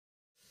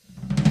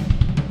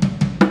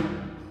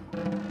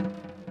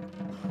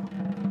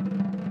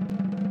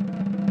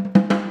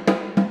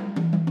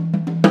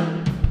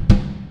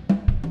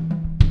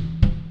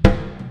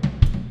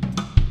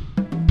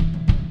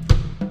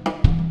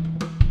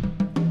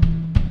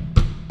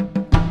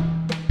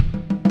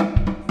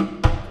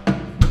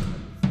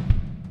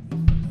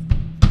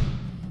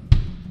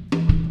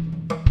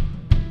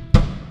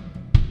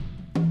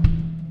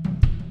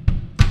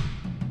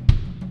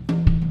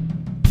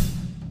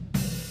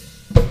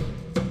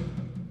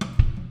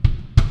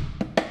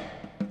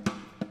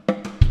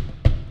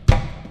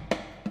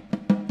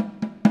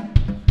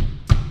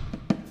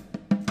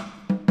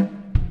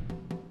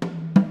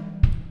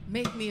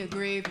Make me a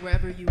grave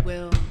wherever you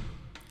will,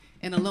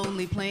 in a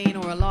lonely plain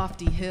or a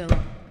lofty hill.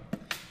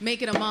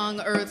 Make it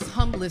among earth's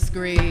humblest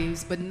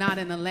graves, but not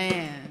in a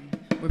land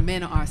where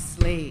men are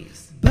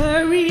slaves.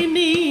 Bury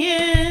me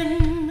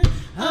in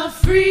a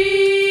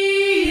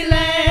free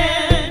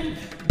land.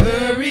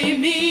 Bury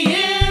me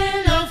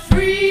in a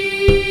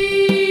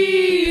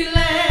free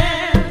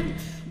land.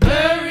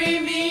 Bury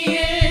me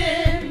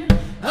in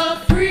a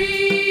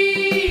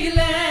free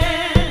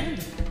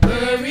land.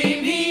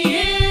 Bury me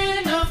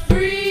in a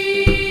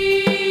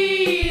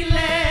free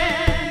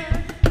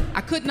land.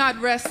 I could not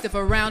rest if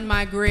around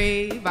my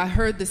grave I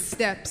heard the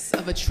steps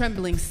of a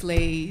trembling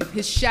slave.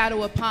 His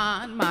shadow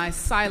upon my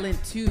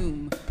silent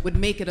tomb would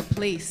make it a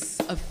place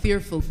of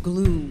fearful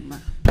gloom.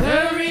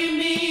 Bury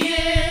me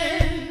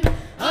in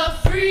a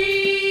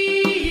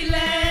free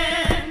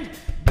land.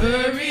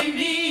 Bury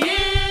me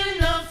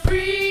in a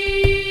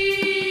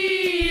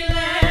free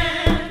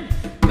land.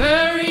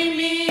 Bury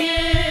me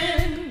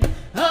in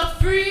a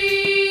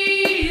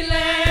free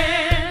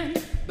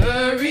land.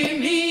 Bury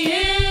me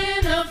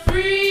in a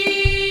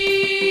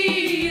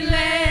free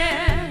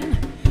land.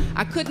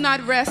 I could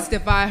not rest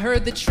if I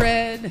heard the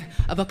tread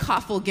of a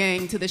coffle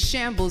gang to the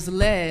shambles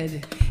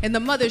led, and the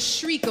mother's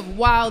shriek of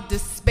wild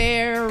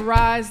despair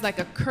rise like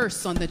a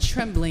curse on the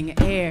trembling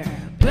air.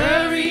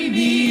 Bury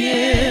me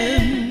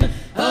in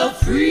a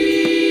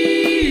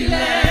free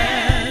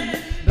land.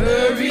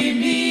 Bury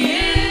me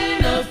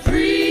in a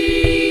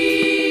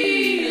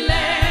free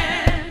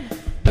land.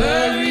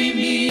 Bury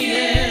me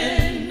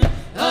in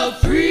a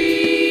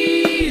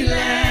free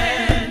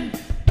land.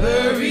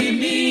 Bury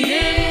me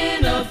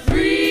in a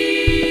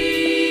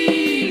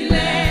free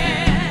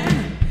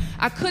land.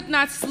 I could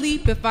not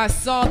sleep if I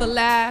saw the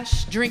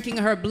lash drinking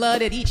her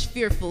blood at each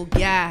fearful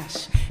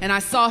gash, and I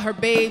saw her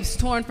babes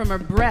torn from her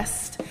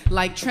breast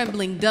like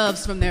trembling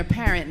doves from their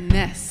parent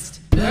nest.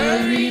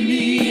 Bury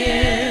me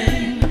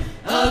in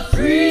a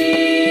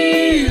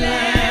free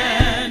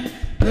land.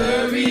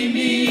 Bury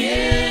me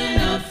in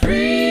a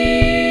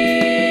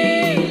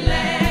free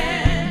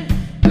land.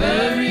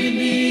 Bury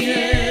me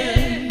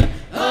in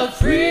a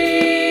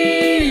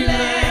free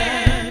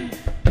land.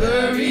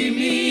 Bury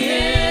me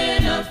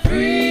in a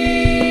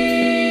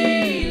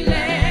free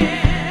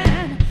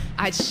land.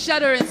 I'd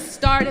shudder and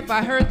start if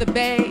I heard the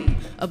bay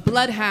of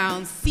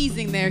bloodhounds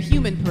seizing their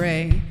human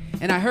prey,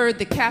 and I heard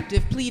the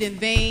captive plead in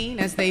vain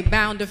as they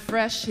bound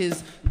afresh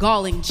his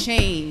galling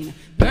chain.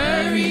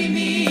 Bury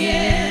me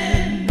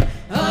in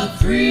a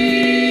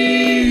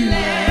free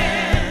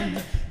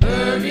land.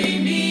 Bury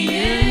me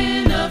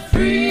in a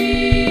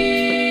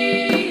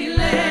free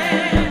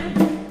land.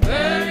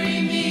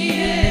 Bury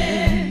me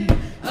in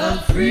a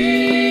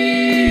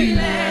free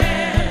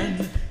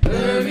land.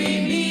 Bury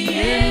me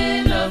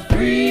in a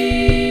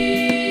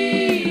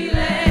free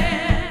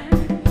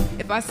land.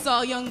 If I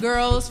saw young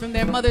girls from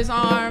their mother's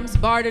arms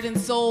bartered and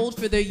sold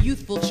for their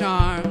youthful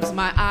charms,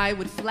 my eye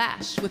would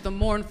flash with a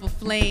mournful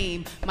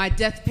flame, my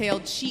death-pale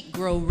cheek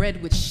grow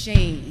red with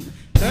shame.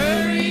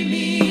 Bury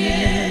me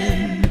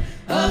in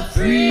a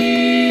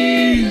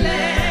free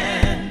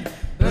land.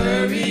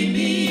 Bury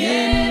me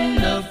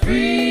in a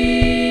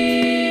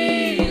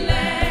free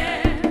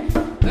land.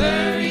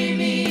 Bury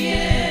me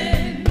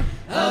in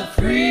a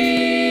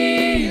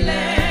free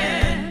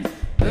land.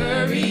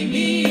 Bury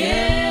me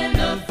in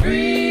a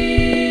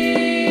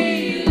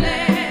free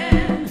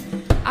land.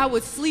 I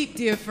would sleep,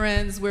 dear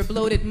friends, where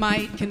bloated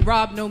might can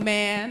rob no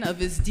man of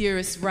his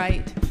dearest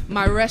right.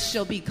 My rest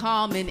shall be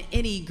calm in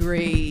any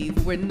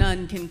grave where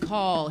none can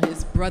call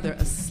his brother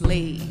a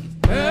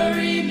slave.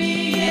 Bury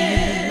me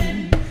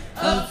in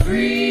a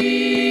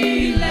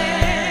free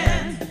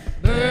land.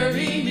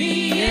 Bury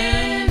me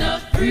in a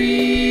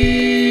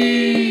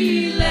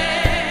free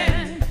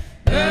land.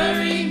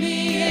 Bury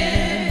me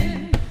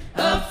in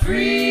a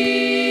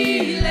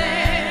free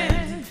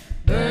land.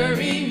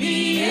 Bury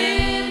me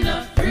in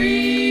a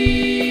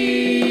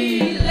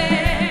free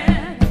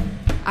land.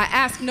 I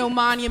ask no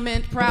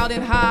monument proud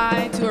and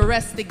high to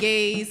arrest the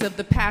gaze of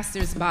the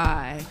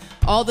passers-by.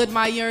 All that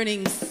my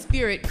yearning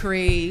spirit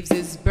craves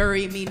is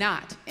bury me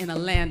not in a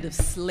land of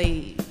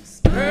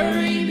slaves.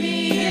 Bury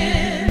me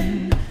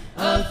in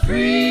a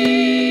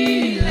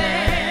free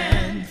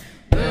land.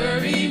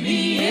 Bury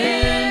me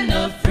in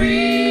a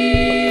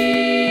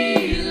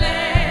free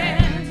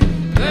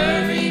land.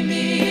 Bury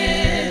me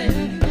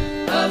in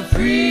a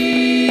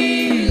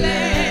free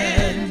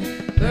land.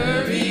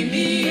 Bury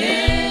me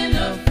in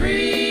a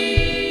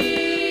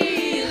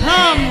free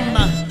land.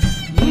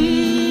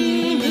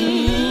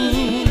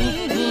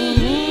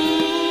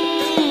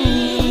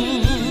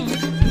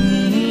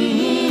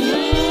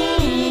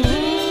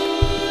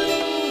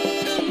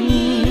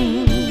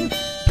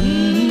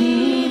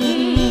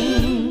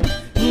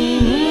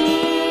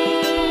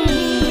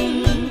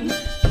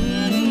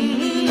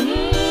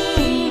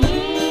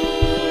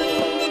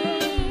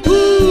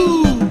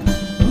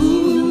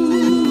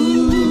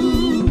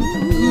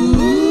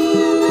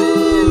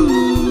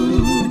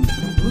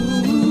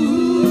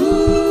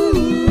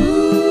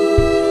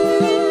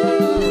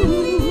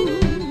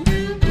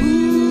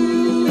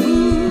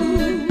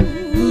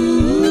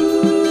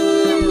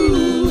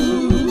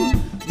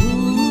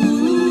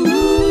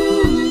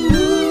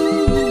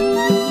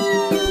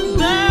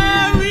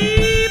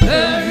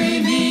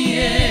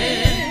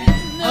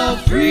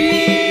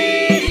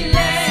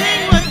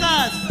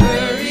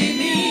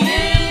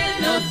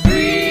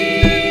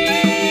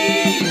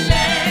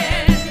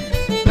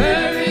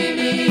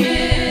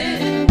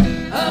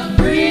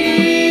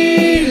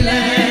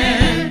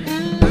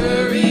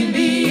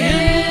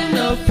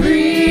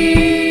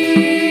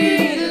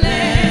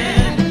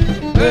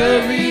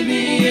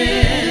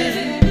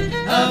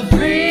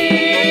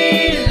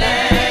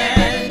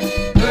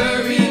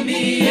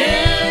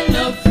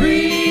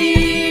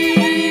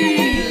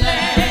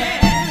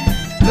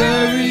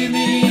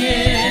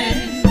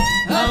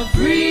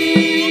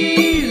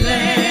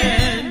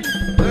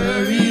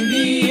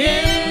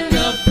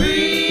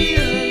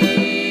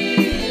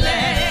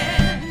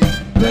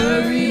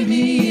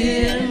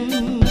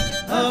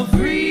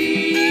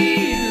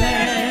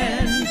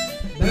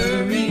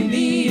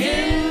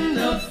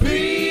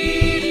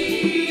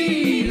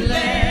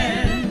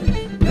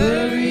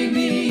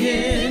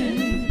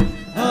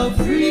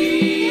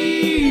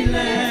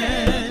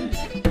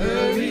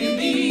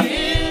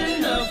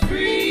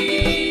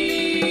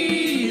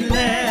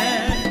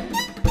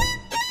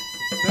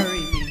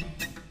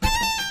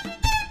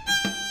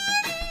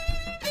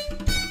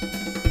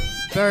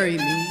 Bury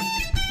me.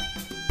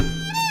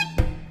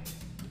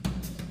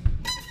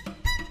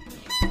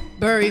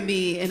 Bury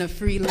me in a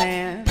free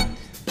land.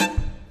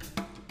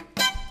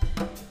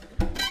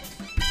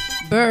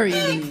 Bury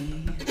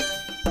me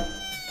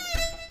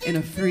in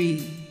a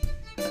free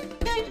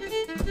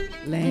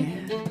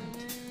land.